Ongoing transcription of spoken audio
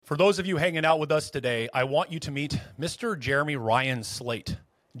For those of you hanging out with us today, I want you to meet Mr. Jeremy Ryan Slate.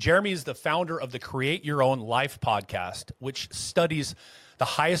 Jeremy is the founder of the Create Your Own Life podcast, which studies the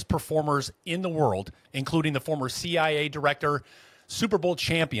highest performers in the world, including the former CIA director, Super Bowl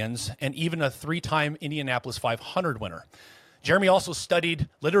champions, and even a 3-time Indianapolis 500 winner. Jeremy also studied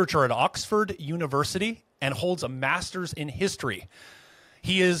literature at Oxford University and holds a master's in history.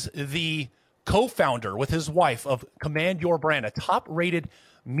 He is the co-founder with his wife of Command Your Brand, a top-rated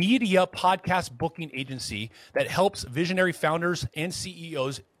media podcast booking agency that helps visionary founders and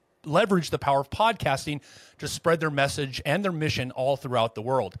CEOs leverage the power of podcasting to spread their message and their mission all throughout the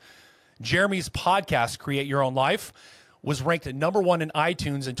world. Jeremy's podcast, Create Your Own Life, was ranked at #1 in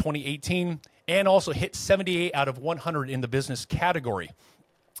iTunes in 2018 and also hit 78 out of 100 in the business category.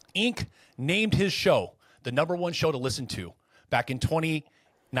 Inc. named his show the #1 show to listen to back in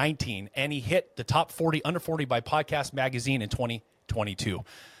 2019, and he hit the top 40 under 40 by Podcast Magazine in 2022.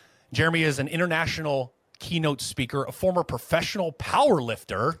 Jeremy is an international keynote speaker, a former professional power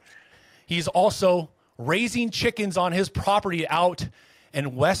lifter. He's also raising chickens on his property out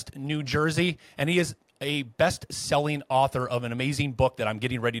in West New Jersey, and he is a best-selling author of an amazing book that I'm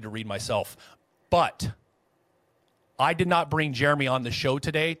getting ready to read myself. But I did not bring Jeremy on the show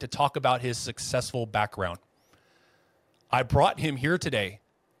today to talk about his successful background. I brought him here today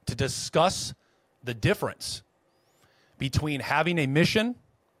to discuss the difference between having a mission.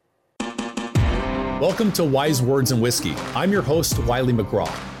 Welcome to Wise Words and Whiskey. I'm your host, Wiley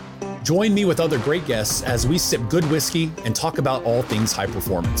McGraw. Join me with other great guests as we sip good whiskey and talk about all things high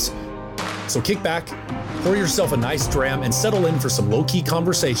performance. So kick back, pour yourself a nice dram, and settle in for some low-key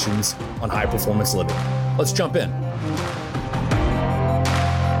conversations on high performance living. Let's jump in.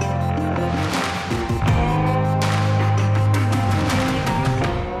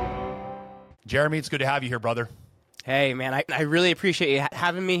 Jeremy, it's good to have you here, brother. Hey, man, I really appreciate you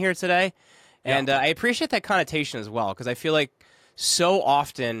having me here today. And I appreciate that connotation as well, because I feel like so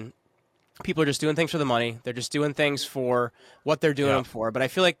often people are just doing things for the money. They're just doing things for what they're doing them for. But I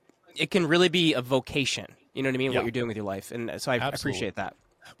feel like it can really be a vocation, you know what I mean, what you're doing with your life. And so I appreciate that.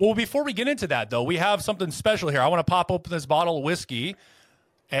 Well, before we get into that, though, we have something special here. I want to pop open this bottle of whiskey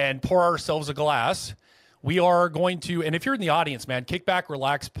and pour ourselves a glass. We are going to, and if you're in the audience, man, kick back,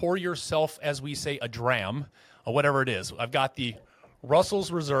 relax, pour yourself, as we say, a dram, or whatever it is. I've got the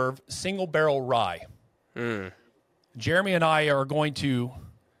Russell's Reserve Single Barrel Rye. Jeremy and I are going to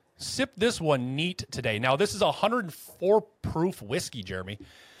sip this one neat today. Now, this is a 104 proof whiskey, Jeremy.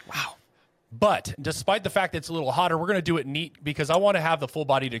 Wow. But despite the fact that it's a little hotter, we're going to do it neat because I want to have the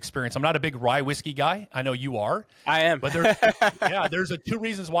full-bodied experience. I'm not a big rye whiskey guy. I know you are. I am. But there's two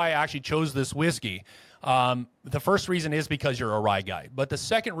reasons why I actually chose this whiskey. The first reason is because you're a rye guy. But the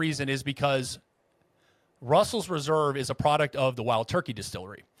second reason is because Russell's Reserve is a product of the Wild Turkey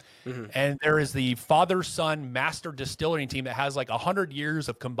Distillery. And there is the father-son master distilling team that has like 100 years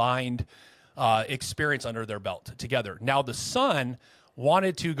of combined experience under their belt together. Now, the son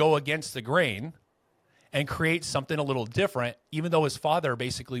wanted to go against the grain and create something a little different, even though his father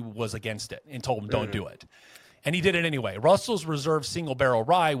basically was against it and told him, don't do it. And he did it anyway. Russell's Reserve Single Barrel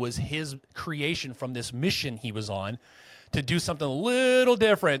Rye was his creation from this mission he was on to do something a little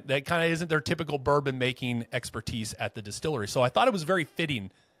different that kind of isn't their typical bourbon making expertise at the distillery. So I thought it was very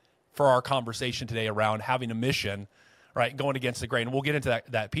fitting for our conversation today around having a mission, right, going against the grain. And we'll get into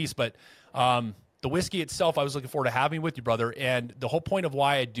that piece. But the whiskey itself, I was looking forward to having with you, brother. And the whole point of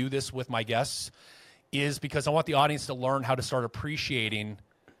why I do this with my guests is because I want the audience to learn how to start appreciating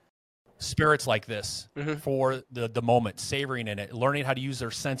spirits like this for the moment, savoring in it, learning how to use their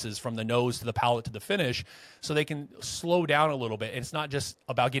senses from the nose to the palate to the finish so they can slow down a little bit. And it's not just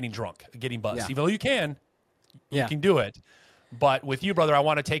about getting drunk, getting buzzed. Even though you can do it. But with you, brother, I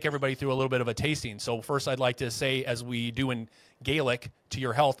want to take everybody through a little bit of a tasting. So first I'd like to say, as we do in Gaelic, to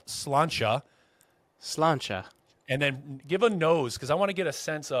your health, sláinte. Sláinte. And then give a nose, because I want to get a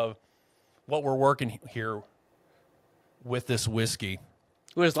sense of what we're working here with this whiskey.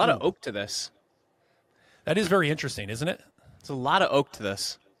 Ooh, there's a lot of oak to this. That is very interesting, isn't it? There's a lot of oak to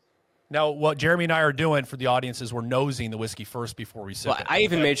this. Now, what Jeremy and I are doing for the audience is we're nosing the whiskey first before we sip it. I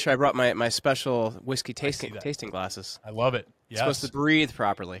even made sure I brought my special whiskey tasting glasses. I love it. Yes. It's supposed to breathe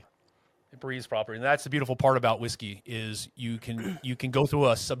properly. It breathes properly. And that's the beautiful part about whiskey is you can go through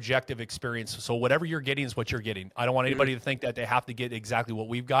a subjective experience. So whatever you're getting is what you're getting. I don't want anybody to think that they have to get exactly what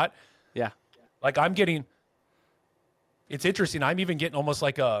we've got. Yeah. Like I'm getting, it's interesting. I'm even getting almost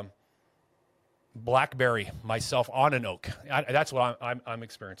like a blackberry myself on an oak. That's what I'm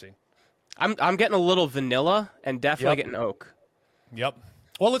experiencing. I'm getting a little vanilla and definitely getting oak. Yep.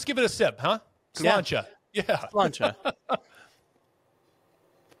 Well, let's give it a sip, huh? Sláinte. Yeah. Sláinte.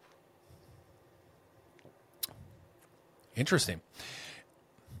 Interesting.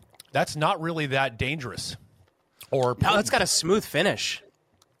 That's not really that dangerous. Or No, it's got a smooth finish.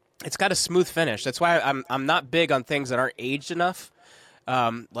 It's got a smooth finish. That's why I'm not big on things that aren't aged enough.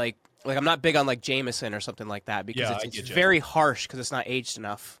 Like I'm not big on like Jameson or something like that because it's very harsh because it's not aged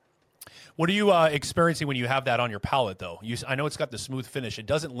enough. What are you experiencing when you have that on your palate, though? I know it's got the smooth finish. It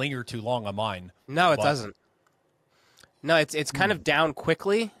doesn't linger too long on mine. No, it doesn't. No, it's kind of down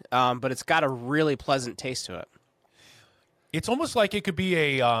quickly, but it's got a really pleasant taste to it. It's almost like it could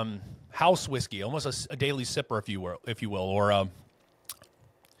be a house whiskey, almost a daily sipper, if you will, or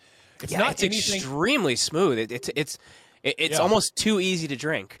it's not it's anything extremely smooth. It's almost too easy to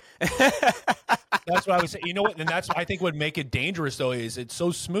drink. That's what I would say. You know what? And that's I think what make it dangerous though is it's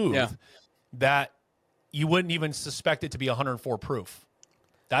so smooth that you wouldn't even suspect it to be 104 proof.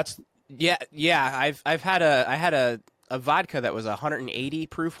 That's I had a vodka that was 180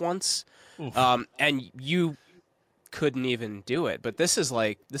 proof once, and you couldn't even do it. But this is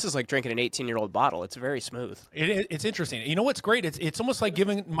like drinking an 18-year-old bottle. It's very smooth. It's interesting. You know what's great? It's almost like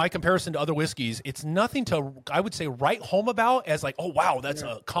giving my comparison to other whiskeys. It's nothing to, I would say, write home about as like, oh wow, that's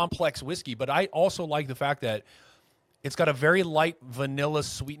a complex whiskey. But I also like the fact that it's got a very light vanilla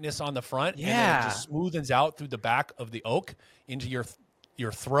sweetness on the front, and then it just smoothens out through the back of the oak into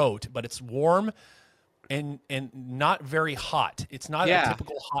your throat. But it's warm and not very hot. It's not a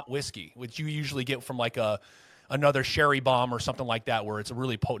typical hot whiskey, which you usually get from like another sherry bomb or something like that, where it's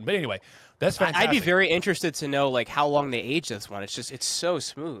really potent. But anyway, that's fantastic. I'd be very interested to know like how long they age this one. It's so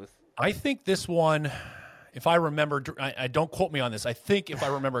smooth. I think this one, if I remember, I don't quote me on this. I think if I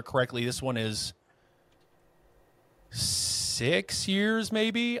remember correctly, this one is 6 years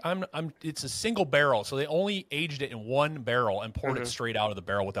maybe. It's a single barrel, so they only aged it in one barrel and poured it straight out of the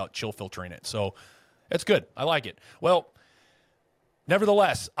barrel without chill filtering it. So it's good. I like it. Well,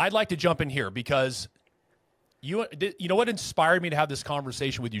 nevertheless, I'd like to jump in here because you know what inspired me to have this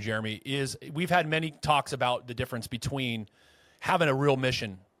conversation with you, Jeremy, is we've had many talks about the difference between having a real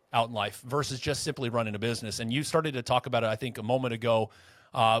mission out in life versus just simply running a business. And you started to talk about it, I think, a moment ago.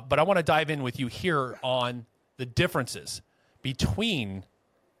 But I want to dive in with you here on the differences between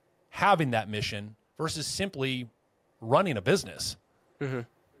having that mission versus simply running a business. Mm-hmm.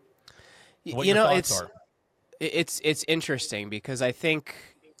 What your thoughts are. It's interesting because I think,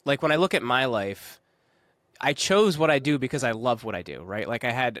 like, when I look at my life, I chose what I do because I love what I do, right? Like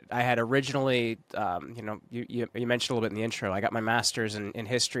I had originally, you mentioned a little bit in the intro, I got my master's in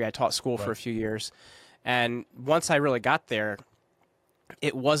history. I taught school for a few years. And once I really got there,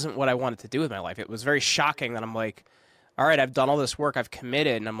 it wasn't what I wanted to do with my life. It was very shocking that I'm like, all right, I've done all this work, I've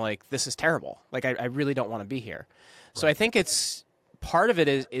committed, and I'm like, this is terrible. Like I really don't want to be here. So I think it's part of it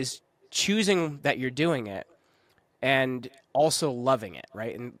is choosing that you're doing it and also loving it,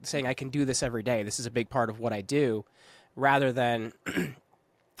 right? And saying, I can do this every day. This is a big part of what I do, rather than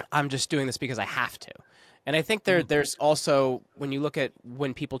I'm just doing this because I have to. And I think there's also, when you look at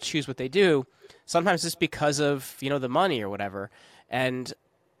when people choose what they do, sometimes it's because of, the money or whatever. And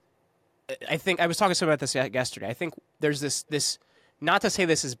I think I was talking to someone about this yesterday. I think there's this, not to say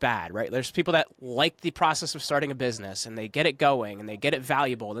this is bad, right? There's people that like the process of starting a business and they get it going and they get it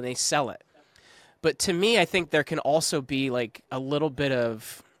valuable and then they sell it. But to me, I think there can also be like a little bit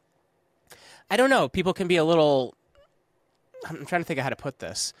of, I don't know, people can be a little, I'm trying to think of how to put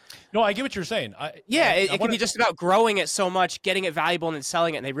this. No, I get what you're saying. It can be just about growing it so much, getting it valuable, and then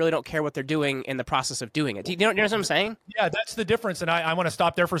selling it, and they really don't care what they're doing in the process of doing it. Do you know what I'm saying? Yeah, that's the difference, and I want to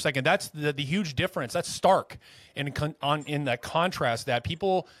stop there for a second. That's the huge difference. That's stark in the contrast that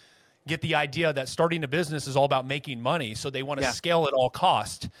people get the idea that starting a business is all about making money, so they want to scale at all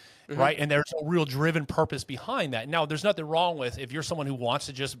cost. Right. And there's a real driven purpose behind that. Now, there's nothing wrong with if you're someone who wants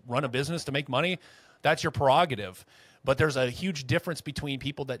to just run a business to make money, that's your prerogative. But there's a huge difference between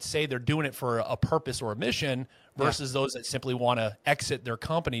people that say they're doing it for a purpose or a mission versus those that simply want to exit their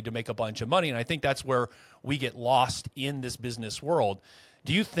company to make a bunch of money. And I think that's where we get lost in this business world.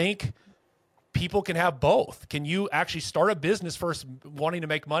 Do you think people can have both? Can you actually start a business first wanting to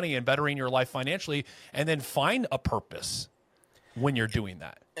make money and bettering your life financially and then find a purpose when you're doing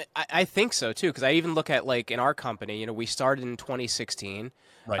that? I think so too, because I even look at, like, in our company, we started in 2016,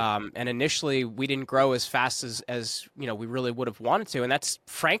 right. And initially we didn't grow as fast as we really would have wanted to, and that's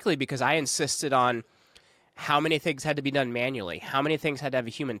frankly because I insisted on how many things had to be done manually, how many things had to have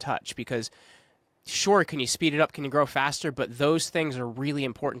a human touch, because sure, can you speed it up, can you grow faster, but those things are really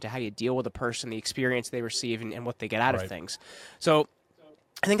important to how you deal with a person, the experience they receive, and what they get out of things. So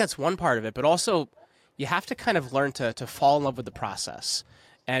I think that's one part of it, but also you have to kind of learn to fall in love with the process.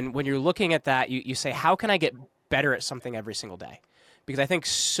 And when you're looking at that, you say, how can I get better at something every single day? because I think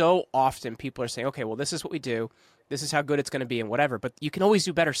so often people are saying, okay, well, this is what we do. This is how good it's going to be and whatever, but you can always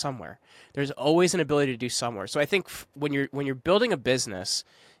do better somewhere. There's always an ability to do somewhere. So I think when you're building a business,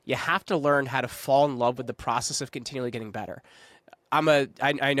 you have to learn how to fall in love with the process of continually getting better.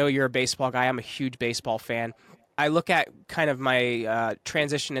 I know you're a baseball guy. I'm a huge baseball fan. I look at kind of my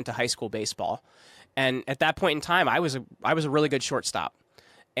transition into high school baseball. And at that point in time, I was a really good shortstop.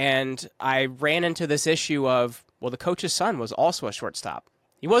 And I ran into this issue of, well, the coach's son was also a shortstop.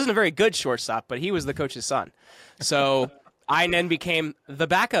 He wasn't a very good shortstop, but he was the coach's son. So I then became the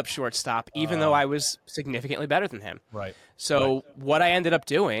backup shortstop, even though I was significantly better than him. Right. So what I ended up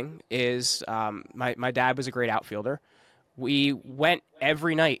doing is my dad was a great outfielder. We went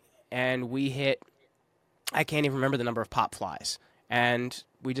every night, and we hit, I can't even remember the number of pop flies. And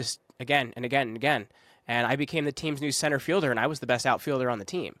we just, again and again and again. And I became the team's new center fielder, and I was the best outfielder on the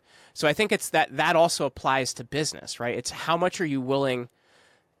team. So I think it's that also applies to business, right? It's how much are you willing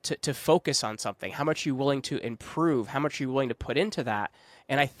to focus on something? How much are you willing to improve? How much are you willing to put into that?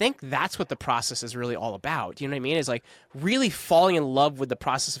 And I think that's what the process is really all about. You know what I mean? Is like really falling in love with the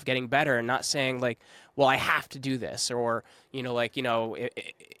process of getting better and not saying like, well, I have to do this, or,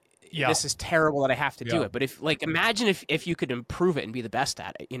 this is terrible that I have to do it. But imagine if you could improve it and be the best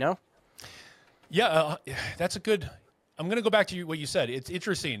at it, you know? Yeah, that's a good. I'm going to go back to what you said. It's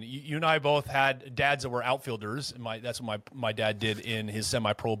interesting. You and I both had dads that were outfielders. That's what my dad did in his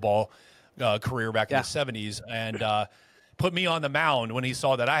semi-pro ball career back in the 70s, and put me on the mound when he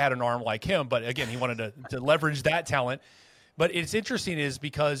saw that I had an arm like him. But again, he wanted to leverage that talent. But it's interesting is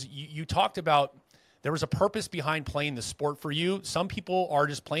because you talked about there was a purpose behind playing the sport for you. Some people are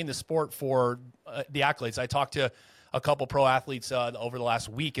just playing the sport for the accolades. I talked to a couple pro athletes over the last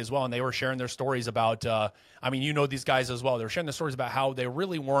week as well, and they were sharing their stories about, these guys as well. They were sharing their stories about how they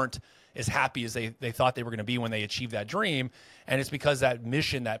really weren't as happy as they thought they were going to be when they achieved that dream. And it's because that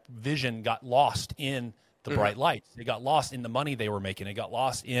mission, that vision got lost in the bright lights. It got lost in the money they were making. It got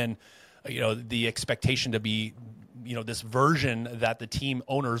lost in, the expectation to be, this version that the team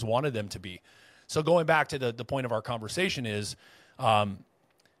owners wanted them to be. So going back to the point of our conversation is,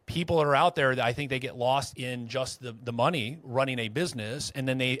 people that are out there that I think they get lost in just the money running a business, and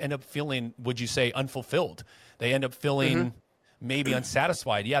then they end up feeling, would you say, unfulfilled? They end up feeling maybe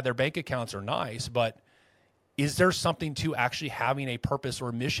unsatisfied. Yeah, their bank accounts are nice, but is there something to actually having a purpose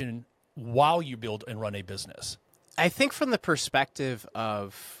or mission while you build and run a business? I think from the perspective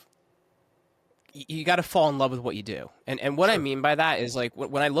of you got to fall in love with what you do. And what I mean by that is like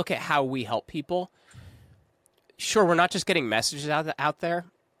when I look at how we help people, sure, we're not just getting messages out there.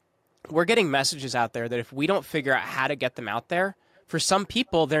 We're getting messages out there that if we don't figure out how to get them out there, for some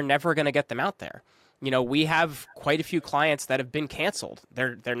people, they're never going to get them out there. We have quite a few clients that have been canceled.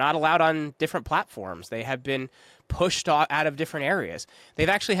 They're not allowed on different platforms. They have been pushed out of different areas. They've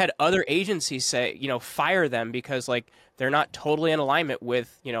actually had other agencies say, fire them because they're not totally in alignment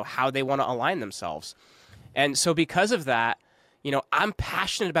with, how they want to align themselves. And so because of that, I'm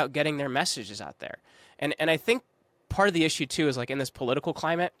passionate about getting their messages out there. And I think part of the issue too is in this political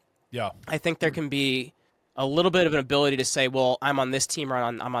climate, I think there can be a little bit of an ability to say, well, I'm on this team or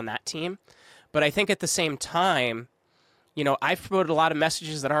I'm on that team. But I think at the same time, I've promoted a lot of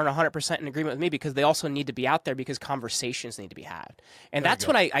messages that aren't 100% in agreement with me because they also need to be out there because conversations need to be had. And that's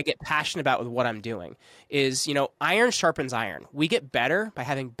what I get passionate about with what I'm doing is, iron sharpens iron. We get better by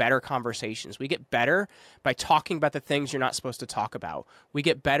having better conversations. We get better by talking about the things you're not supposed to talk about. We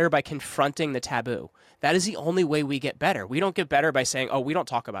get better by confronting the taboo. That is the only way we get better. We don't get better by saying, oh, we don't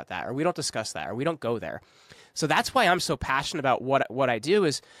talk about that, or we don't discuss that, or we don't go there. So that's why I'm so passionate about what I do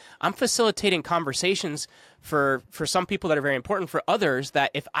is I'm facilitating conversations for some people that are very important, for others that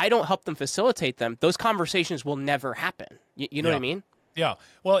if I don't help them facilitate them, those conversations will never happen. You know what I mean? Yeah.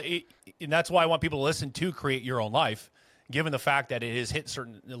 Well, and that's why I want people to listen to Create Your Own Life, given the fact that it has hit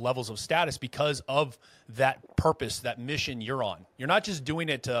certain levels of status because of that purpose, that mission you're on. You're not just doing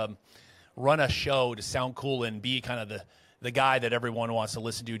it to run a show to sound cool and be kind of the guy that everyone wants to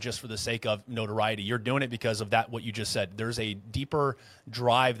listen to just for the sake of notoriety. You're doing it because of that, what you just said. There's a deeper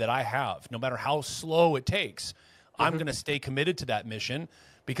drive that I have. No matter how slow it takes, I'm going to stay committed to that mission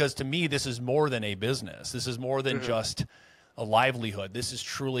because to me, this is more than a business. This is more than just a livelihood. This is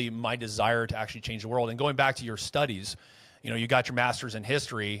truly my desire to actually change the world. And going back to your studies, you got your master's in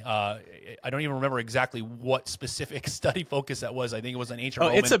history. I don't even remember exactly what specific study focus that was. I think it was an ancient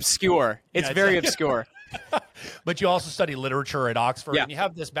Roman. It's obscure. It's very obscure. But you also study literature at Oxford, Yeah. and you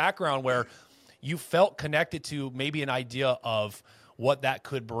have this background where you felt connected to maybe an idea of what that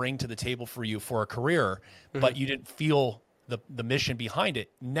could bring to the table for you for a career, but you didn't feel the mission behind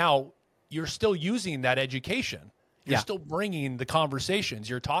it. Now, you're still using that education. You're still bringing the conversations.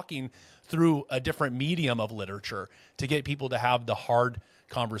 You're talking through a different medium of literature to get people to have the hard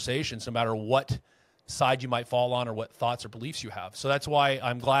conversations, no matter what side you might fall on or what thoughts or beliefs you have. So that's why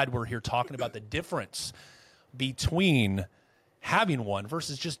I'm glad we're here talking about the difference between having one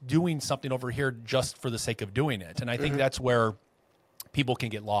versus just doing something over here just for the sake of doing it. And I think that's where people can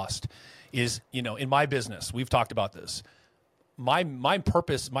get lost is, in my business, we've talked about this. My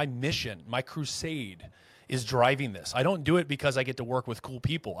purpose, my mission, my crusade is driving this. I don't do it because I get to work with cool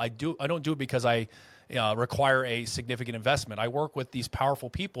people. I don't do it because I require a significant investment. I work with these powerful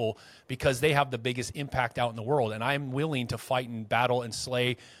people because they have the biggest impact out in the world, and I'm willing to fight and battle and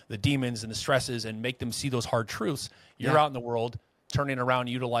slay the demons and the stresses and make them see those hard truths. You're out in the world turning around,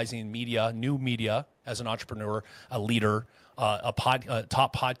 utilizing media, new media as an entrepreneur, a leader, a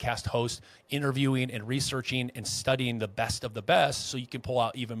top podcast host, interviewing and researching and studying the best of the best so you can pull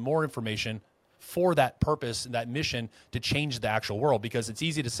out even more information for that purpose and that mission to change the actual world. Because it's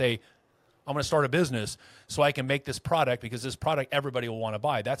easy to say, I'm going to start a business so I can make this product because this product everybody will want to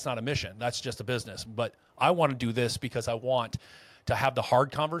buy. That's not a mission. That's just a business. But I want to do this because I want to have the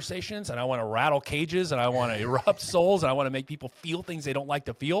hard conversations and I want to rattle cages and I want to erupt souls and I want to make people feel things they don't like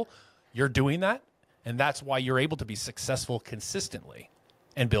to feel. You're doing that. And that's why you're able to be successful consistently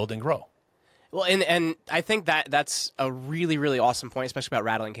and build and grow. Well, and I think that's a really, really awesome point, especially about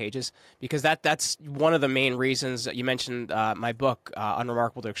rattling cages, because that's one of the main reasons that you mentioned my book,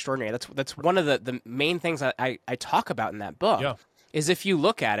 Unremarkable to Extraordinary. That's one of the main things that I talk about in that book, is if you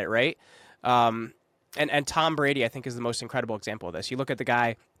look at it, right, and Tom Brady, I think, is the most incredible example of this. You look at the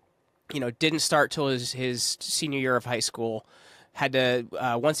guy, didn't start till his senior year of high school, had to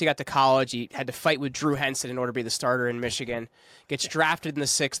once he got to college, he had to fight with Drew Henson in order to be the starter in Michigan, gets drafted in the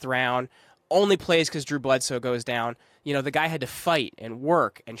 6th round, only plays because Drew Bledsoe goes down. The guy had to fight and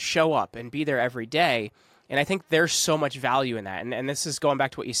work and show up and be there every day. And I think there's so much value in that. And this is going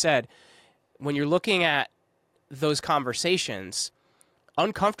back to what you said. When you're looking at those conversations,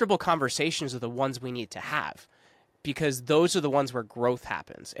 uncomfortable conversations are the ones we need to have because those are the ones where growth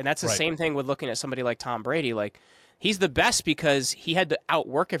happens. And that's the same thing with looking at somebody like Tom Brady. Like, he's the best because he had to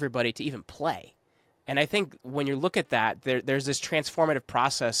outwork everybody to even play. And I think when you look at that, there's this transformative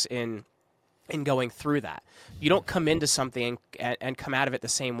process in going through that. You don't come into something and come out of it the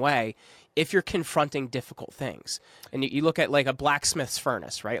same way if you're confronting difficult things. And you look at like a blacksmith's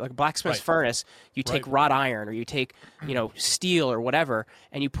furnace, right? Like a blacksmith's furnace, you take wrought iron or you take, steel or whatever,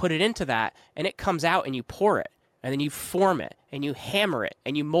 and you put it into that, and it comes out and you pour it, and then you form it, and you hammer it,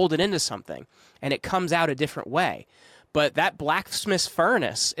 and you mold it into something, and it comes out a different way. But that blacksmith's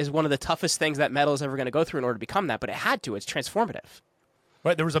furnace is one of the toughest things that metal is ever going to go through in order to become that, but it had to. It's transformative.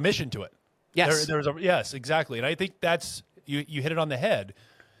 Right, there was a mission to it. Yes. Yes, exactly. And I think that's, you hit it on the head.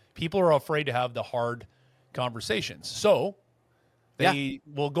 People are afraid to have the hard conversations. So they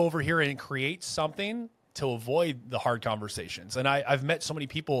will go over here and create something to avoid the hard conversations. And I've met so many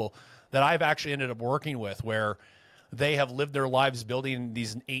people that I've actually ended up working with where they have lived their lives building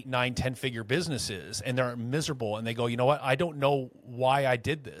these 8, 9, 10-figure businesses, and they're miserable. And they go, you know what? I don't know why I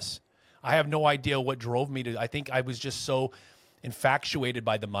did this. I have no idea what drove me to. I think I was just so infatuated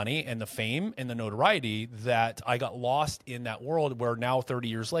by the money and the fame and the notoriety that I got lost in that world where now 30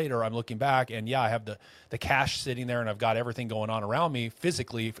 years later, I'm looking back and I have the cash sitting there and I've got everything going on around me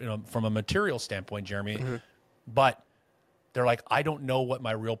physically from a material standpoint, Jeremy. But they're like, I don't know what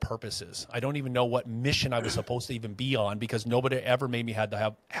my real purpose is. I don't even know what mission I was supposed to even be on because nobody ever made me had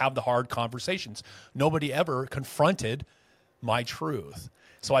to have the hard conversations. Nobody ever confronted my truth.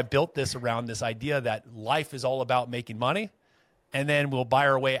 So I built this around this idea that life is all about making money. And then we'll buy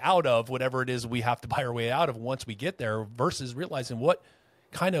our way out of whatever it is we have to buy our way out of once we get there versus realizing what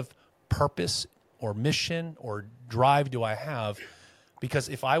kind of purpose or mission or drive do I have? Because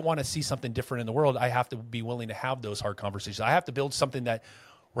if I want to see something different in the world, I have to be willing to have those hard conversations. I have to build something that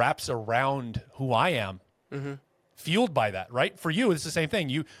wraps around who I am, fueled by that, right? For you, it's the same thing.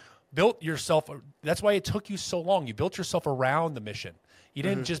 You built yourself. That's why it took you so long. You built yourself around the mission. You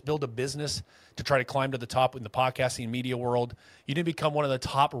didn't just build a business to try to climb to the top in the podcasting media world. You didn't become one of the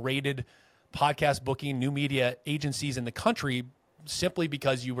top rated podcast booking new media agencies in the country simply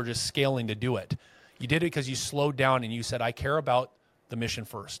because you were just scaling to do it. You did it because you slowed down and you said, I care about the mission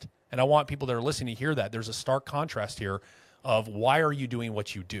first. And I want people that are listening to hear that. There's a stark contrast here of why are you doing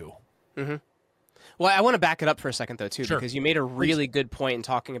what you do? Well, I want to back it up for a second, though, too, because you made a really good point in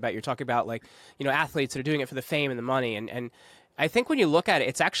talking about, athletes that are doing it for the fame and the money. And I think when you look at it,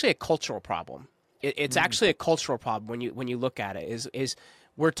 it's actually a cultural problem. It's actually a cultural problem when you look at it, is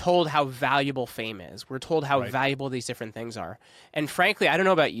we're told how valuable fame is. We're told how valuable these different things are. And frankly, I don't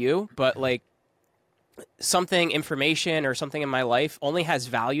know about you, but like information or something in my life only has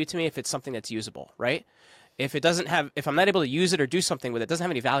value to me if it's something that's usable, right? If I'm not able to use it or do something with it, it doesn't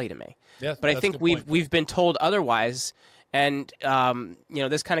have any value to me. Yeah, but I think we've been told otherwise. And,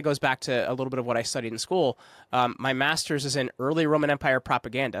 this kind of goes back to a little bit of what I studied in school. My master's is in early Roman Empire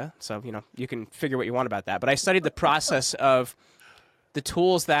propaganda. So, you can figure what you want about that. But I studied the process of the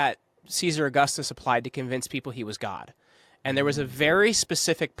tools that Caesar Augustus applied to convince people he was God. And there was a very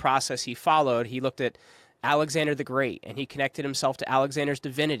specific process he followed. He looked at Alexander the Great, and he connected himself to Alexander's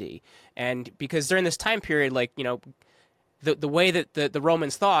divinity. And because during this time period, the way that the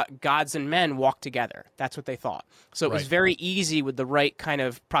Romans thought, gods and men walked together. That's what they thought. So it was very easy with the right kind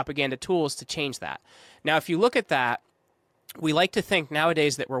of propaganda tools to change that. Now, if you look at that, we like to think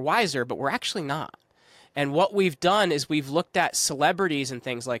nowadays that we're wiser, but we're actually not. And what we've done is we've looked at celebrities and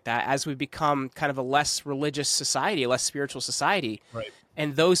things like that as we become kind of a less religious society, a less spiritual society. Right.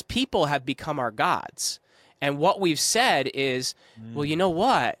 And those people have become our gods. And what we've said is, well, you know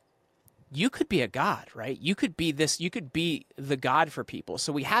what? You could be a god, right? You could be the god for people.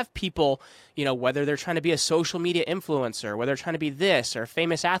 So we have people, whether they're trying to be a social media influencer, whether they're trying to be this or a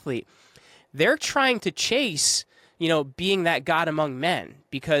famous athlete, they're trying to chase, being that god among men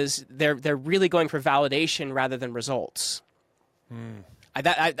because they're really going for validation rather than results. I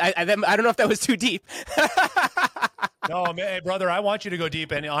don't know if that was too deep. No, man, brother, I want you to go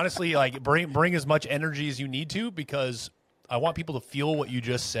deep and honestly, bring as much energy as you need to because I want people to feel what you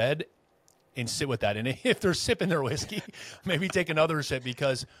just said and sit with that. And if they're sipping their whiskey, maybe take another sip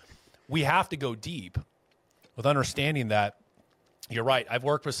because we have to go deep with understanding that you're right. I've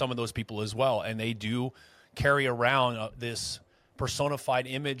worked with some of those people as well, and they do carry around this personified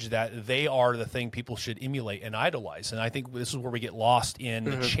image that they are the thing people should emulate and idolize. And I think this is where we get lost in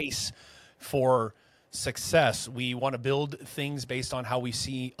the chase for success. We want to build things based on how we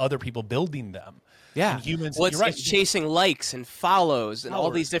see other people building them. Yeah. And humans, well, you're right. it's chasing likes and follows and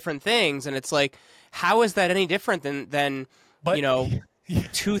all these different things. And it's like, how is that any different than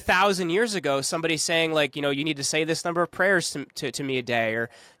 2,000 years ago, somebody saying you need to say this number of prayers to me a day or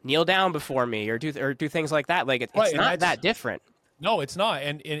kneel down before me or do things like that. It's not that different. No, it's not.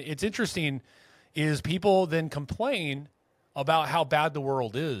 And it's interesting is people then complain about how bad the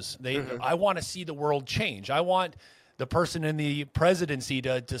world is. I want to see the world change. I want the person in the presidency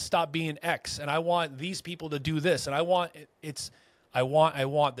to stop being X, and I want these people to do this, and I want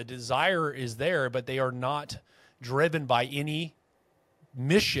the desire is there, but they are not driven by any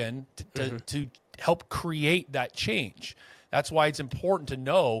mission to help create that change. That's why it's important to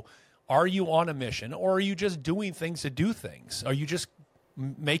know, are you on a mission or are you just doing things to do things? Are you just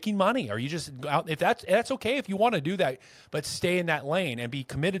making money? Are you just out? If that's okay if you want to do that, but stay in that lane and be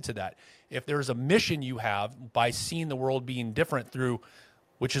committed to that. If there's a mission you have by seeing the world being different through,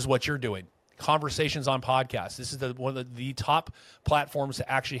 which is what you're doing, conversations on podcasts. This is one of the top platforms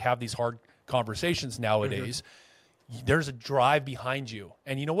to actually have these hard conversations nowadays. There's a drive behind you.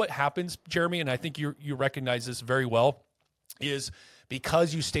 And you know what happens, Jeremy, and I think you recognize this very well, is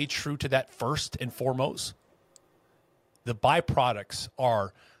because you stay true to that first and foremost, the byproducts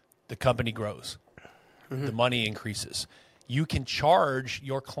are the company grows, the money increases. You can charge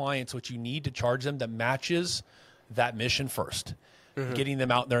your clients what you need to charge them that matches that mission first. Getting them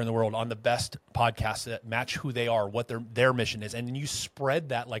out there in the world on the best podcasts that match who they are, what their mission is. And then you spread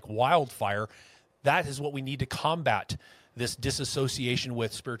that like wildfire. That is what we need to combat this disassociation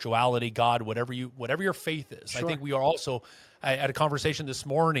with spirituality, God, whatever your faith is. Sure. I think we are also, I had a conversation this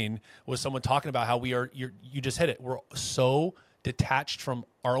morning with someone talking about how you just hit it. We're so detached from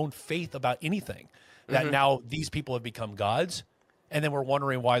our own faith about anything that now these people have become gods. And then we're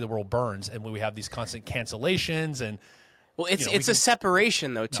wondering why the world burns. And we have these constant cancellations and, well, it's a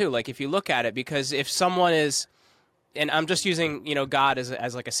separation though too. No. Like if you look at it, because if someone is, and I'm just using God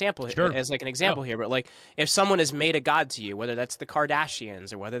as like a sample, as like an example here, but like if someone has made a god to you, whether that's the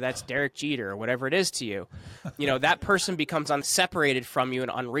Kardashians or whether that's Derek Jeter or whatever it is to you, that person becomes separated from you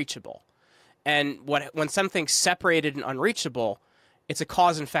and unreachable. And when something's separated and unreachable, it's a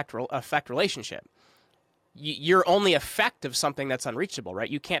cause and effect relationship. You're only effect of something that's unreachable, right?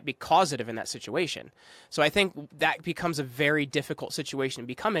 You can't be causative in that situation. So I think that becomes a very difficult situation to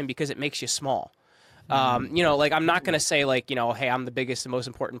become in because it makes you small. Like I'm not going to say hey, I'm the biggest and most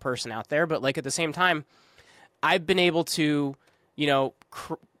important person out there, but like at the same time, I've been able to,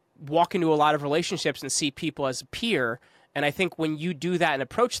 walk into a lot of relationships and see people as a peer. And I think when you do that and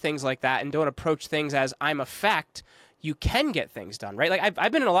approach things like that and don't approach things as I'm effect, you can get things done, right? Like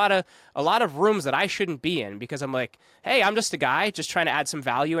I've been in a lot of rooms that I shouldn't be in because I'm like, hey, I'm just a guy just trying to add some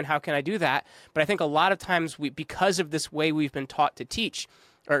value, and how can I do that? But I think a lot of times because of this way we've been taught to teach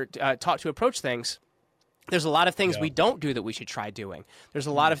or taught to approach things, There's a lot of things we don't do that we should try doing. There's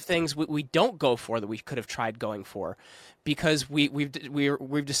a lot of things we don't go for that we could have tried going for, because we've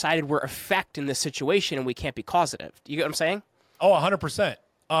decided we're effect in this situation and we can't be causative. Do you get what I'm saying? Oh, 100%.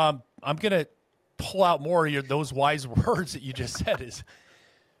 I'm gonna pull out more of those wise words that you just said. Is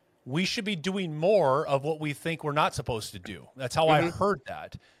we should be doing more of what we think we're not supposed to do. That's how I heard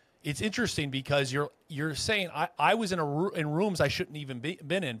that. It's interesting because you're saying I was in rooms I shouldn't even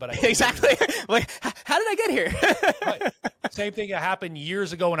been in, but I exactly. Like, how did I get here? Right. Same thing that happened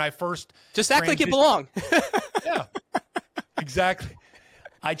years ago when I first just act like you belong. Yeah, exactly.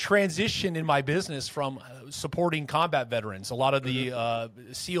 I transitioned in my business from supporting combat veterans, a lot of the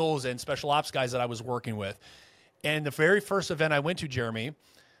SEALs and special ops guys that I was working with, and the very first event I went to, Jeremy.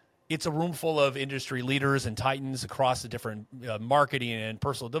 It's a room full of industry leaders and titans across the different marketing and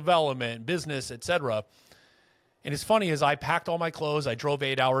personal development, business, etc. And it's funny, as I packed all my clothes, I drove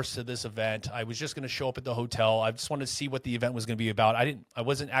 8 hours to this event. I was just going to show up at the hotel. I just wanted to see what the event was going to be about. I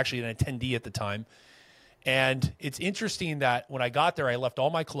wasn't actually an attendee at the time. And it's interesting that when I got there, I left all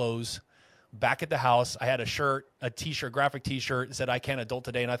my clothes back at the house. I had a shirt, a T-shirt, graphic T-shirt that said, "I can't adult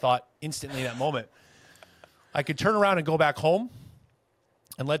today." And I thought instantly in that moment, I could turn around and go back home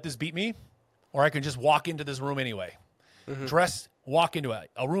and let this beat me, or I could just walk into this room anyway. Dress, walk into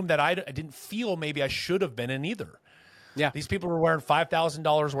a room that I didn't feel maybe I should have been in either. Yeah, these people were wearing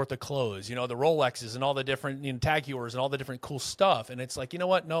 $5,000 worth of clothes, the Rolexes and all the different Tag Heuers and all the different cool stuff. And it's like, you know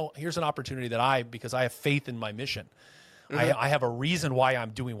what? No, here's an opportunity that because I have faith in my mission. I have a reason why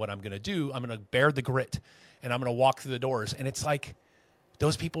I'm doing what I'm going to do. I'm going to bear the grit, and I'm going to walk through the doors. And it's like,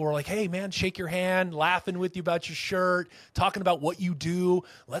 those people were like, "Hey, man, shake your hand, laughing with you about your shirt, talking about what you do.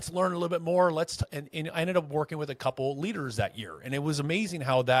 Let's learn a little bit more." And I ended up working with a couple leaders that year. And it was amazing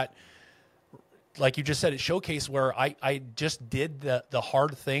how that, like you just said, it showcased where I just did the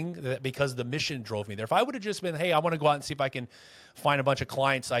hard thing because the mission drove me there. If I would have just been, "Hey, I want to go out and see if I can find a bunch of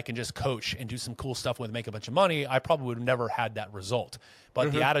clients I can just coach and do some cool stuff with, make a bunch of money," I probably would have never had that result.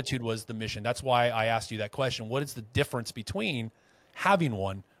 But the attitude was the mission. That's why I asked you that question. What is the difference between having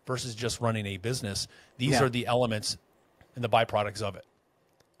one versus just running a business? These are the elements and the byproducts of it.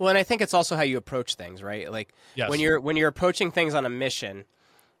 Well, and I think it's also how you approach things, right? Like when you're approaching things on a mission,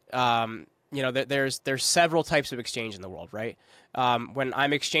 there's several types of exchange in the world, right? When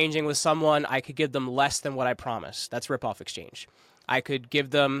I'm exchanging with someone, I could give them less than what I promised. That's rip-off exchange. I could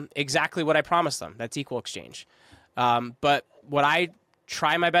give them exactly what I promised them. That's equal exchange. But what I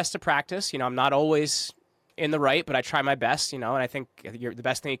try my best to practice, I'm not always in the right, but I try my best, and I think the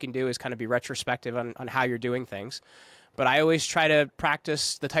best thing you can do is kind of be retrospective on how you're doing things. But I always try to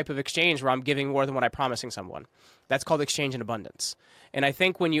practice the type of exchange where I'm giving more than what I'm promising someone. That's called exchange in abundance. And I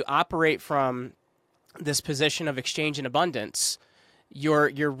think when you operate from this position of exchange in abundance,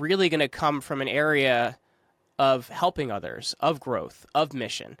 you're really going to come from an area of helping others, of growth, of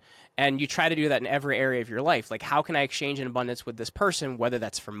mission. And you try to do that in every area of your life. Like, how can I exchange in abundance with this person, whether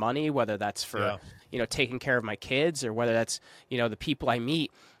that's for money, whether that's for, taking care of my kids, or whether that's, the people I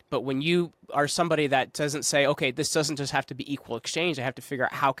meet. But when you are somebody that doesn't say, okay, this doesn't just have to be equal exchange, I have to figure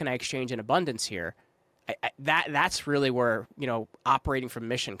out how can I exchange in abundance here. That's really where, operating from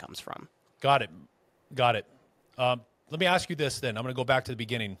mission comes from. Got it. Let me ask you this then. I'm going to go back to the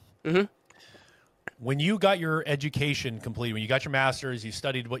beginning. When you got your education complete, when you got your master's, you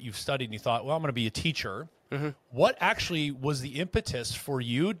studied what you've studied, and you thought, well, I'm going to be a teacher. What actually was the impetus for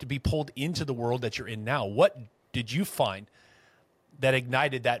you to be pulled into the world that you're in now? What did you find that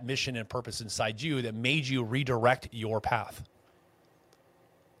ignited that mission and purpose inside you that made you redirect your path?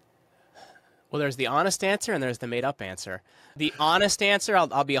 Well, there's the honest answer and there's the made-up answer. The honest answer,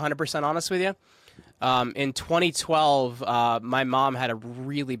 I'll be 100% honest with you. In 2012, my mom had a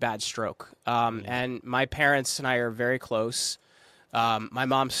really bad stroke, and my parents and I are very close. My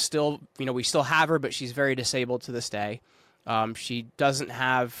mom still, we still have her, but she's very disabled to this day. She doesn't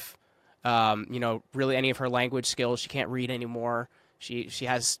have, really any of her language skills. She can't read anymore. She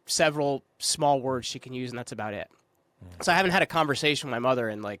has several small words she can use, and that's about it. So I haven't had a conversation with my mother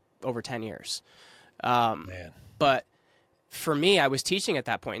in like over 10 years. But for me, I was teaching at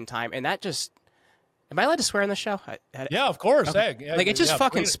that point in time, and that just, am I allowed to swear on the show? Yeah, of course. Okay. Hey, like, it just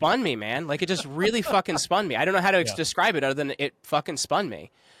fucking spun me, man. Like, it just really fucking spun me. I don't know how to describe it other than it fucking spun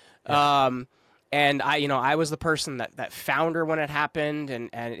me. And I was the person that found her when it happened, and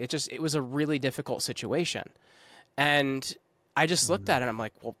it was a really difficult situation. And I just looked at it and I'm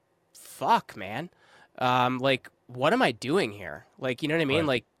like, well, fuck, man. Like, what am I doing here? Like, you know what I mean? Right.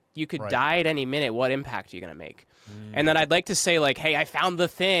 Like, you could die at any minute. What impact are you going to make? And then I'd like to say, like, hey, I found the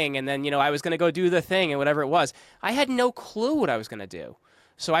thing, and then, I was going to go do the thing and whatever it was. I had no clue what I was going to do.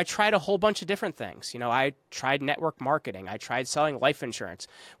 So I tried a whole bunch of different things. I tried network marketing. I tried selling life insurance,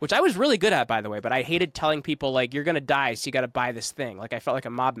 which I was really good at, by the way, but I hated telling people, like, you're going to die, so you got to buy this thing. Like, I felt like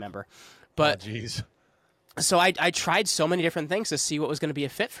a mob member. But geez. So I tried so many different things to see what was going to be a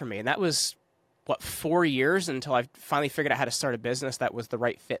fit for me. And that was, 4 years until I finally figured out how to start a business that was the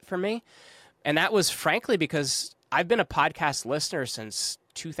right fit for me. And that was frankly because I've been a podcast listener since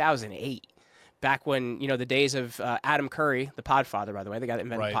 2008. Back when, the days of Adam Curry, the Podfather, by the way, the guy that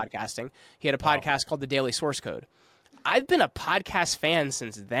invented podcasting, he had a podcast called The Daily Source Code. I've been a podcast fan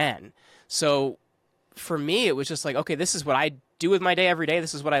since then. So for me, it was just like, okay, this is what I do with my day every day.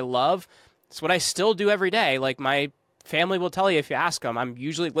 This is what I love. It's what I still do every day. Like, my family will tell you if you ask them, I'm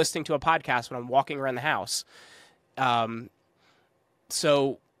usually listening to a podcast when I'm walking around the house.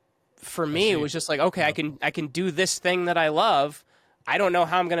 So for me, it was just like, okay, I can do this thing that I love. I don't know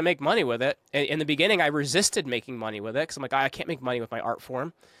how I'm going to make money with it. In the beginning, I resisted making money with it because I'm like, I can't make money with my art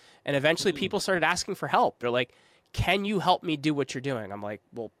form. And eventually people started asking for help. They're like, can you help me do what you're doing? I'm like,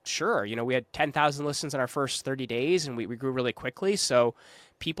 well, sure. We had 10,000 listens in our first 30 days and we grew really quickly. So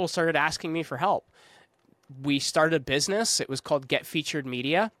people started asking me for help. We started a business. It was called Get Featured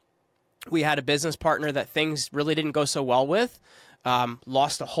Media. We had a business partner that things really didn't go so well with,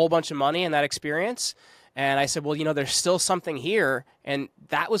 lost a whole bunch of money in that experience. And I said, well, there's still something here. And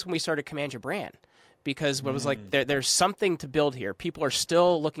that was when we started Command Your Brand, because it was like, there's something to build here. People are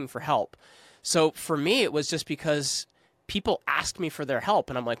still looking for help. So for me, it was just because people asked me for their help.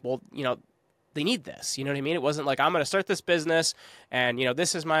 And I'm like, well, they need this. You know what I mean? It wasn't like, I'm going to start this business and,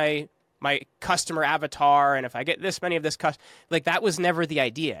 this is my customer avatar. And if I get this many of this, like, that was never the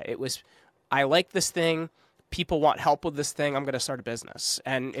idea. It was, I like this thing. People want help with this thing. I'm going to start a business.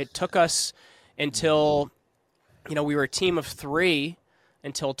 And it took us until, we were a team of 3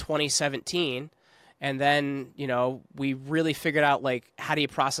 until 2017. And then, we really figured out, like, how do you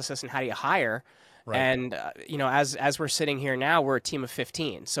process this and how do you hire? Right. And, as we're sitting here now, we're a team of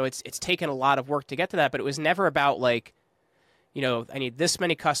 15. So it's taken a lot of work to get to that, but it was never about, like, I need this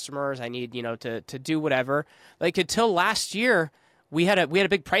many customers. I need, to do whatever. Like, until last year, we had a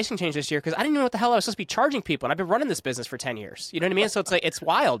big pricing change this year because I didn't know what the hell I was supposed to be charging people. And I've been running this business for 10 years. You know what I mean? So it's like, it's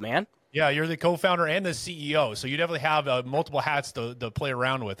wild, man. Yeah, you're the co-founder and the CEO. So you definitely have multiple hats to play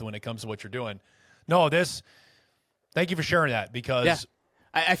around with when it comes to what you're doing. No, thank you for sharing that because... Yeah.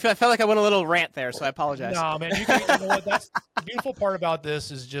 I felt like I went a little rant there, so I apologize. No, man, you know what? That's the beautiful part about this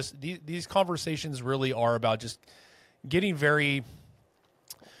is just these conversations really are about just getting very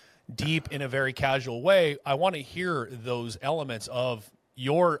deep in a very casual way. I want to hear those elements of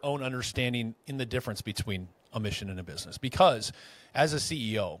your own understanding in the difference between a mission and a business. Because as a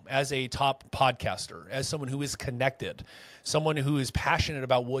CEO, as a top podcaster, as someone who is connected, someone who is passionate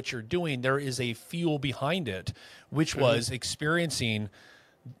about what you're doing, there is a fuel behind it, which was experiencing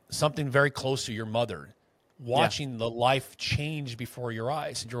something very close to your mother, watching the life change before your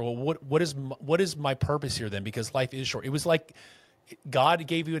eyes. And you're, well, what is my purpose here then? Because life is short. It was like God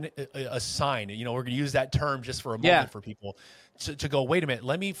gave you a sign. We're going to use that term just for a moment for people to go, wait a minute,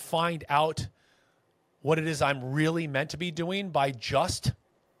 let me find out what it is I'm really meant to be doing by just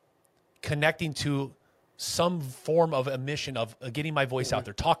connecting to some form of a mission of getting my voice out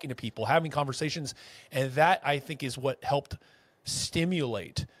there, talking to people, having conversations. And that, I think, is what helped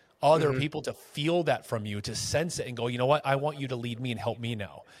stimulate other people to feel that from you, to sense it and go, you know what, I want you to lead me and help me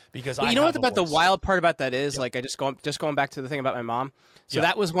now. Because you know what about the wild part about that is, like, I just going back to the thing about my mom. So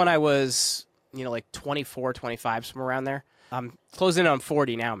that was when I was, like 24, 25, somewhere around there. I'm closing in on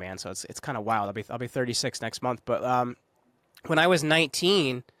 40 now, man. So it's kind of wild. I'll be 36 next month. But when I was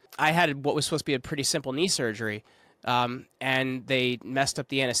 19, I had what was supposed to be a pretty simple knee surgery, and they messed up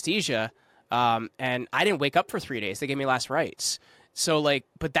the anesthesia, and I didn't wake up for 3 days. They gave me last rites. So, like,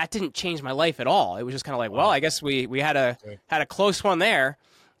 but that didn't change my life at all. It was just kind of like, well, I guess we had a close one there,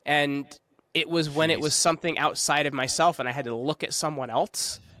 and it was when it was something outside of myself, and I had to look at someone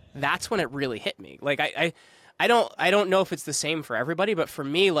else. That's when it really hit me. Like, I don't know if it's the same for everybody, but for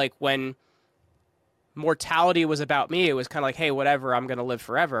me, like, when mortality was about me, it was kind of like, hey, whatever, I'm going to live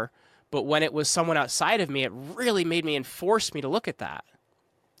forever. But when it was someone outside of me, it really made me and forced me to look at that.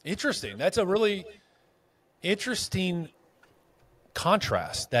 Interesting. That's a really interesting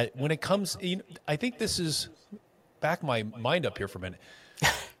contrast that when it comes, I think this is, back my mind up here for a minute.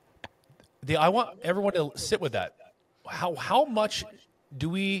 I want everyone to sit with that. How much do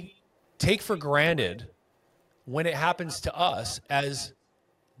we take for granted when it happens to us as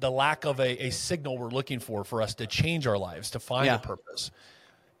the lack of a signal we're looking for us to change our lives, to find a purpose?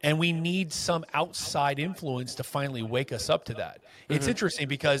 And we need some outside influence to finally wake us up to that. It's interesting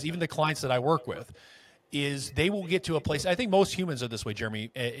because even the clients that I work with, is they will get to a place. I think most humans are this way,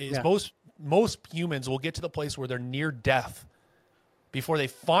 Jeremy. Most humans will get to the place where they're near death before they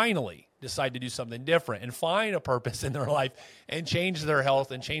finally decide to do something different and find a purpose in their life and change their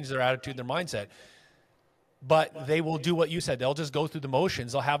health and change their attitude, their mindset. But they will do what you said. They'll just go through the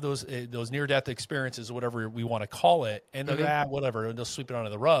motions. They'll have those near-death experiences, whatever we want to call it, and they'll go, whatever, and they'll sweep it under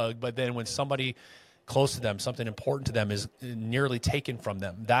the rug. But then when somebody close to them, something important to them is nearly taken from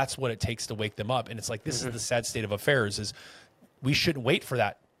them, that's what it takes to wake them up. And it's like, this is the sad state of affairs, is we shouldn't wait for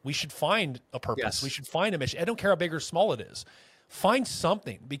that. We should find a purpose. Yes. We should find a mission. I don't care how big or small it is. Find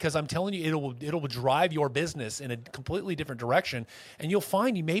something, because I'm telling you, it'll drive your business in a completely different direction, and you'll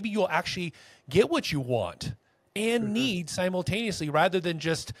find maybe you'll actually get what you want and need simultaneously, rather than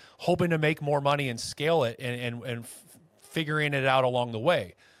just hoping to make more money and scale it and figuring it out along the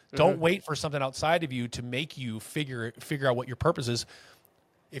way. Don't wait for something outside of you to make you figure out what your purpose is.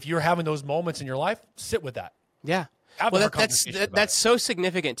 If you're having those moments in your life, sit with that. Yeah. Well, that's so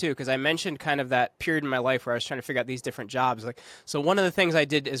significant too, because I mentioned kind of that period in my life where I was trying to figure out these different jobs. Like, so one of the things I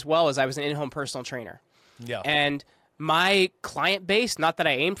did as well is I was an in-home personal trainer. Yeah. And my client base, not that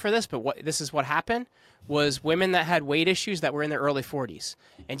I aimed for this, but this is what happened, was women that had weight issues that were in their early 40s.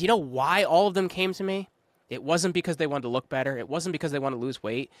 And you know why all of them came to me? It wasn't because they wanted to look better. It wasn't because they wanted to lose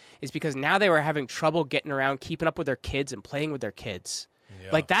weight. It's because now they were having trouble getting around, keeping up with their kids and playing with their kids. Yeah.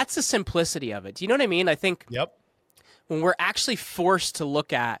 Like, that's the simplicity of it. Do you know what I mean? I think when we're actually forced to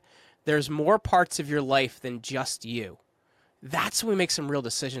look at, there's more parts of your life than just you. That's when we make some real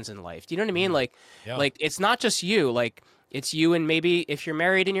decisions in life. Do you know what I mean? Like, it's not just you. Like, it's you and maybe if you're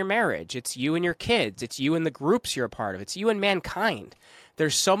married in your marriage, it's you and your kids. It's you and the groups you're a part of. It's you and mankind.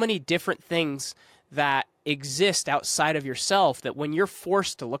 There's so many different things that exist outside of yourself that when you're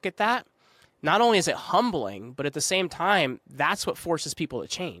forced to look at that, not only is it humbling, but at the same time, that's what forces people to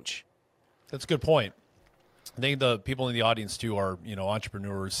change. That's a good point. I think the people in the audience too are,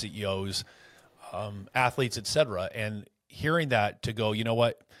 entrepreneurs, CEOs, athletes, etc. And hearing that, to go, you know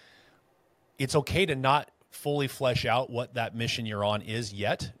what, it's okay to not fully flesh out what that mission you're on is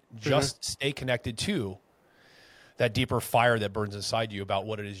yet. Just stay connected to that deeper fire that burns inside you about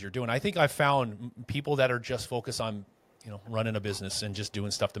what it is you're doing. I think I found people that are just focused on, running a business and just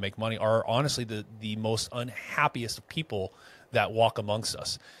doing stuff to make money are honestly the most unhappiest of people that walk amongst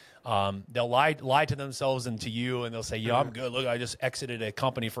us. They'll lie to themselves and to you, and they'll say, I'm good. Look, I just exited a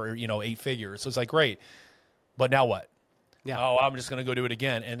company for, 8 figures. So it's like, great. But now what? Yeah. Oh, I'm just going to go do it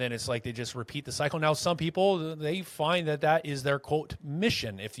again. And then it's like they just repeat the cycle. Now, some people, they find that is their, quote,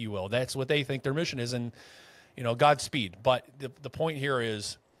 mission, if you will. That's what they think their mission is. And, Godspeed. But the point here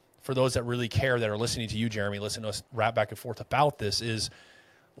is, for those that really care, that are listening to you, Jeremy, listening to us rap back and forth about this, is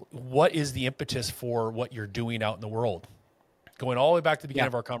what is the impetus for what you're doing out in the world? Going all the way back to the beginning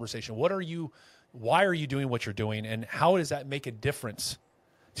of our conversation, why are you doing what you're doing, and how does that make a difference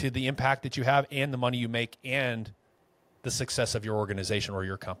to the impact that you have and the money you make and the success of your organization or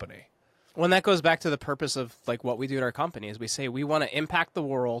your company? Well, and that goes back to the purpose of like what we do at our company is we say we want to impact the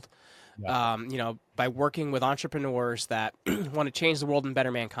world, by working with entrepreneurs that want to change the world and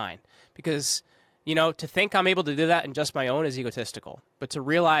better mankind. Because, to think I'm able to do that in just my own is egotistical. But to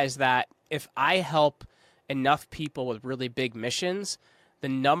realize that if I help enough people with really big missions, the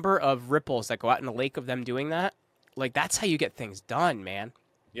number of ripples that go out in the lake of them doing that, like, that's how you get things done, man.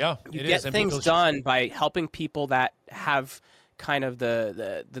 Yeah, you get things done by helping people that have kind of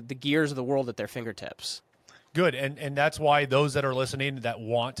the gears of the world at their fingertips. Good, and that's why those that are listening that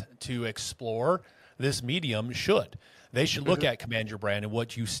want to explore this medium should. They should look at Command Your Brand and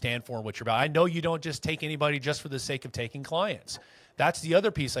what you stand for and what you're about. I know you don't just take anybody just for the sake of taking clients. That's the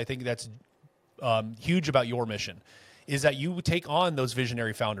other piece I think that's huge about your mission, is that you take on those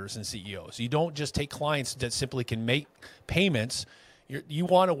visionary founders and CEOs. You don't just take clients that simply can make payments. You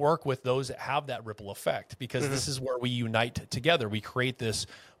want to work with those that have that ripple effect, because this is where we unite together. We create this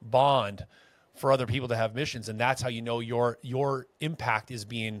bond for other people to have missions, and that's how you know your impact is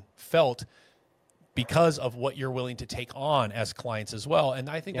being felt because of what you're willing to take on as clients as well. And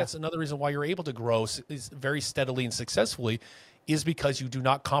I think that's another reason why you're able to grow very steadily and successfully, is because you do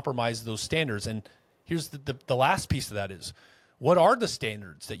not compromise those standards. And here's the last piece of that is, what are the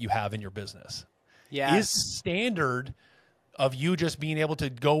standards that you have in your business? Is standard of you just being able to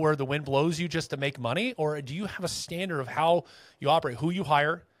go where the wind blows you just to make money? Or do you have a standard of how you operate, who you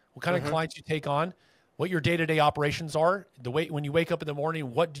hire, what kind of clients you take on, what your day-to-day operations are, when you wake up in the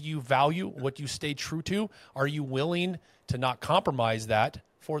morning, what do you value, what do you stay true to? Are you willing to not compromise that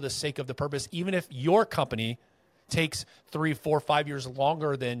for the sake of the purpose, even if your company takes 3, 4, 5 years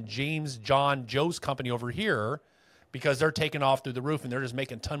longer than James, John, Joe's company over here, because they're taking off through the roof and they're just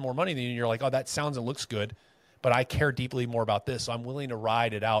making a ton more money than you. And you're like, oh, that sounds and looks good, but I care deeply more about this. So I'm willing to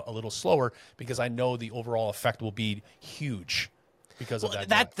ride it out a little slower because I know the overall effect will be huge because of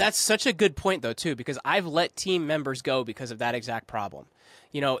that. That's such a good point, though, too, because I've let team members go because of that exact problem.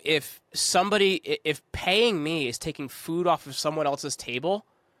 You know, if paying me is taking food off of someone else's table,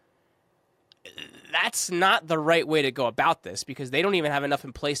 that's not the right way to go about this, because they don't even have enough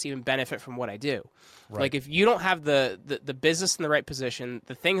in place to even benefit from what I do. Right. Like, if you don't have the business in the right position,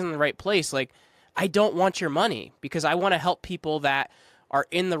 the things in the right place, like, I don't want your money, because I want to help people that are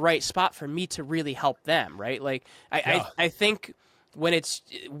in the right spot for me to really help them, right? Like, I think when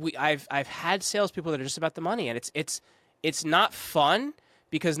I've had salespeople that are just about the money, and it's not fun,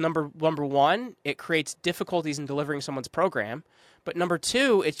 because number one, it creates difficulties in delivering someone's program, but number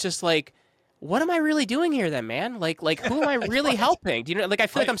two, it's just like, what am I really doing here then, man? Like who am I really helping? Do you know, like, I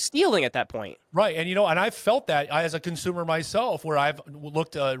feel like I'm stealing at that point. Right. And, and I've felt that as a consumer myself, where I've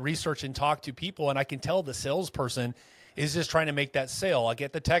looked, research and talked to people, and I can tell the salesperson is just trying to make that sale. I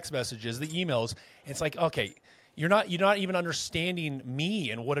get the text messages, the emails. It's like, okay, you're not even understanding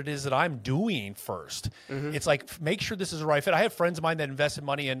me and what it is that I'm doing first. Mm-hmm. It's like, make sure this is the right fit. I have friends of mine that invested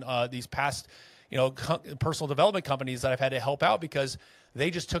money in these past, personal development companies that I've had to help out, because they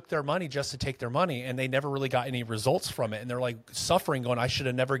just took their money just to take their money, and they never really got any results from it. And they're like suffering, going, I should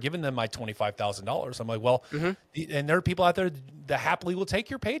have never given them my $25,000. I'm like, well, and there are people out there that happily will take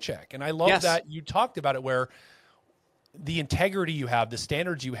your paycheck. And I love that you talked about it, where the integrity you have, the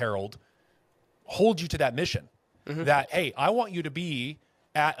standards you herald, hold you to that mission. Mm-hmm. That, hey, I want you to be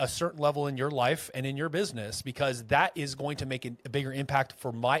at a certain level in your life and in your business, because that is going to make a bigger impact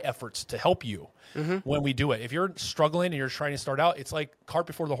for my efforts to help you when we do it. If you're struggling and you're trying to start out, it's like cart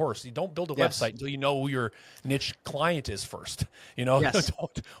before the horse. You don't build a website until you know who your niche client is first.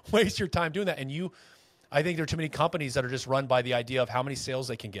 Don't waste your time doing that. And I think there are too many companies that are just run by the idea of how many sales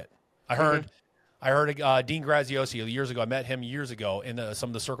they can get. I heard Dean Graziosi years ago. I met him years ago in some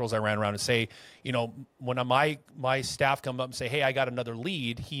of the circles I ran around, and say, when my staff come up and say, hey, I got another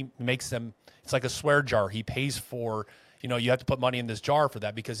lead, he makes them, it's like a swear jar. He pays for, you have to put money in this jar for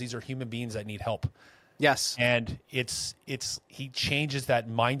that, because these are human beings that need help. Yes. And he changes that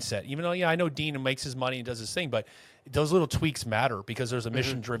mindset. Even though, I know Dean makes his money and does his thing, but those little tweaks matter, because there's a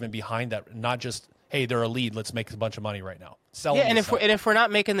mission driven behind that, not just, hey, they're a lead, let's make a bunch of money right now. And if we're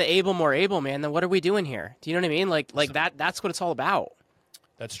not making the able more able, man, then what are we doing here? Do you know what I mean? Like that's what it's all about.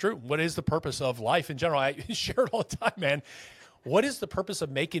 That's true. What is the purpose of life in general? I share it all the time, man. What is the purpose of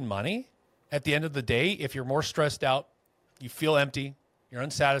making money at the end of the day if you're more stressed out, you feel empty, you're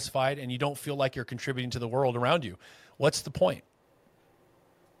unsatisfied, and you don't feel like you're contributing to the world around you? What's the point?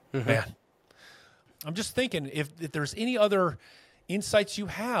 Man, I'm just thinking if there's any other insights you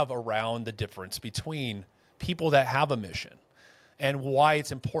have around the difference between people that have a mission and why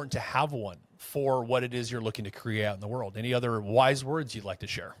it's important to have one for what it is you're looking to create out in the world. Any other wise words you'd like to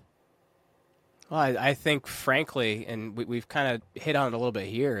share? Well, I think, frankly, and we've kind of hit on it a little bit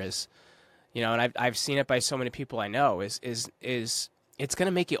here, is, and I've seen it by so many people I know, is it's going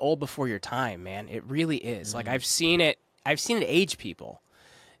to make you old before your time, man. It really is. Mm-hmm. Like, I've seen it age people.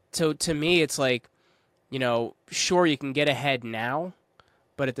 So to me, it's like, sure, you can get ahead now,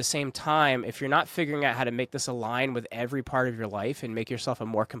 but at the same time, if you're not figuring out how to make this align with every part of your life and make yourself a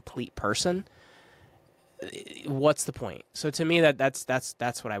more complete person, what's the point? So to me, that's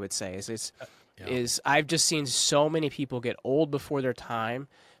what I would say is I've just seen so many people get old before their time,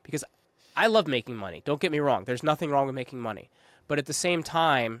 because I love making money. Don't get me wrong. There's nothing wrong with making money. But at the same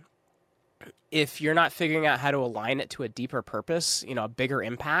time, if you're not figuring out how to align it to a deeper purpose, a bigger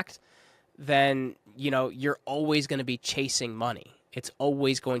impact, then, you're always going to be chasing money. It's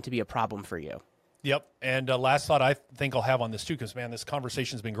always going to be a problem for you. Yep. And last thought I think I'll have on this too, because, man, this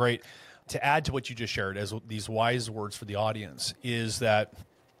conversation has been great. To add to what you just shared as these wise words for the audience, is that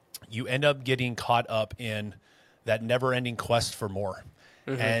you end up getting caught up in that never-ending quest for more.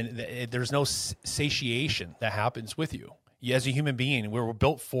 Mm-hmm. And there's no satiation that happens with you. As a human being, we were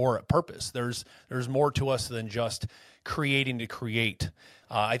built for a purpose. There's more to us than just creating to create.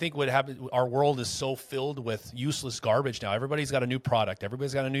 I think what happens, our world is so filled with useless garbage now. Everybody's got a new product.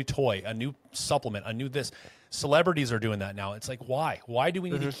 Everybody's got a new toy, a new supplement, a new this. Celebrities are doing that now. It's like, why? Why do we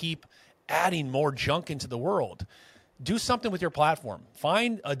need to keep adding more junk into the world? Do something with your platform.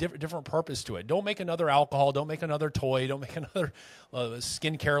 Find a different purpose to it. Don't make another alcohol. Don't make another toy. Don't make another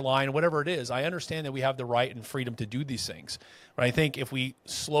skincare line, whatever it is. I understand that we have the right and freedom to do these things. But I think if we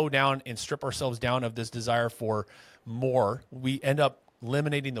slow down and strip ourselves down of this desire for more, we end up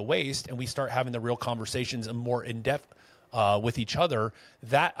eliminating the waste, and we start having the real conversations and more in-depth with each other,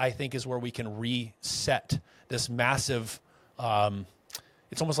 that I think is where we can reset this massive,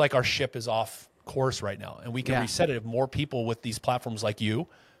 it's almost like our ship is off course right now, and we can reset it if more people with these platforms like you,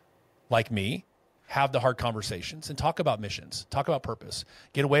 like me, have the hard conversations and talk about missions, talk about purpose,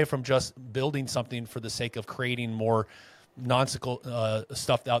 get away from just building something for the sake of creating more nonsensical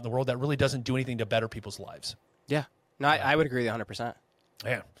stuff out in the world that really doesn't do anything to better people's lives. Yeah. No, I would agree 100%.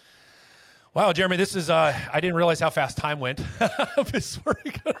 Yeah. Wow, Jeremy, this is, I didn't realize how fast time went.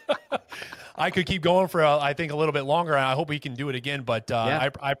 I could keep going for, I think, a little bit longer, and I hope we can do it again. But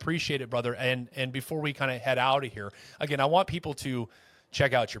I appreciate it, brother. And before we kind of head out of here, again, I want people to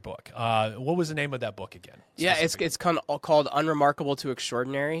check out your book. What was the name of that book again? Yeah, it's called Unremarkable to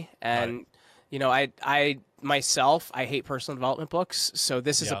Extraordinary. And, you know, I myself, I hate personal development books. So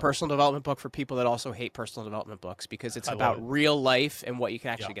this is a personal development book for people that also hate personal development books, because it's about real life and what you can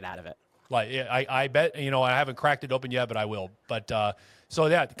actually get out of it. Like, I bet, you know, I haven't cracked it open yet, but I will. But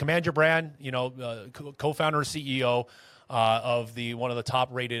so Command Your Brand, you know, co-founder, CEO of one of the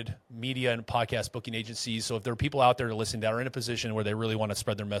top-rated media and podcast booking agencies. So if there are people out there listening that are in a position where they really want to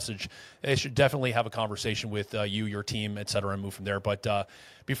spread their message, they should definitely have a conversation with you, your team, et cetera, and move from there. But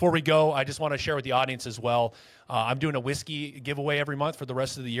before we go, I just want to share with the audience as well. I'm doing a whiskey giveaway every month for the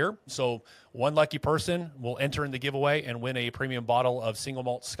rest of the year. So one lucky person will enter in the giveaway and win a premium bottle of single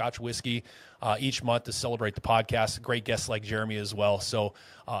malt Scotch whiskey each month to celebrate the podcast. Great guests like Jeremy as well. So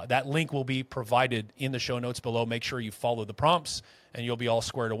that link will be provided in the show notes below. Make sure you follow the prompts and you'll be all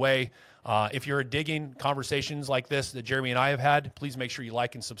squared away. If you're digging conversations like this that Jeremy and I have had, please make sure you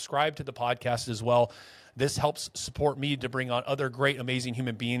like and subscribe to the podcast as well. This helps support me to bring on other great, amazing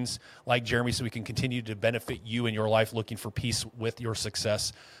human beings like Jeremy so we can continue to benefit you in your life looking for peace with your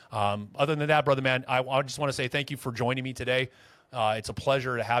success. Other than that, brother man, I just want to say thank you for joining me today. It's a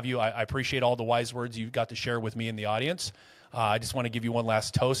pleasure to have you. I appreciate all the wise words you got to share with me and the audience. I just want to give you one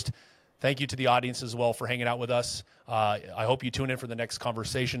last toast. Thank you to the audience as well for hanging out with us. I hope you tune in for the next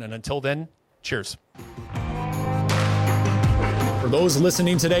conversation. And until then, cheers. For those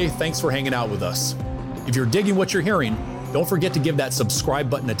listening today, thanks for hanging out with us. If you're digging what you're hearing, don't forget to give that subscribe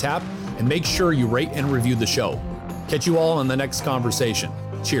button a tap and make sure you rate and review the show. Catch you all on the next conversation.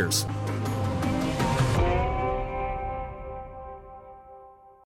 Cheers.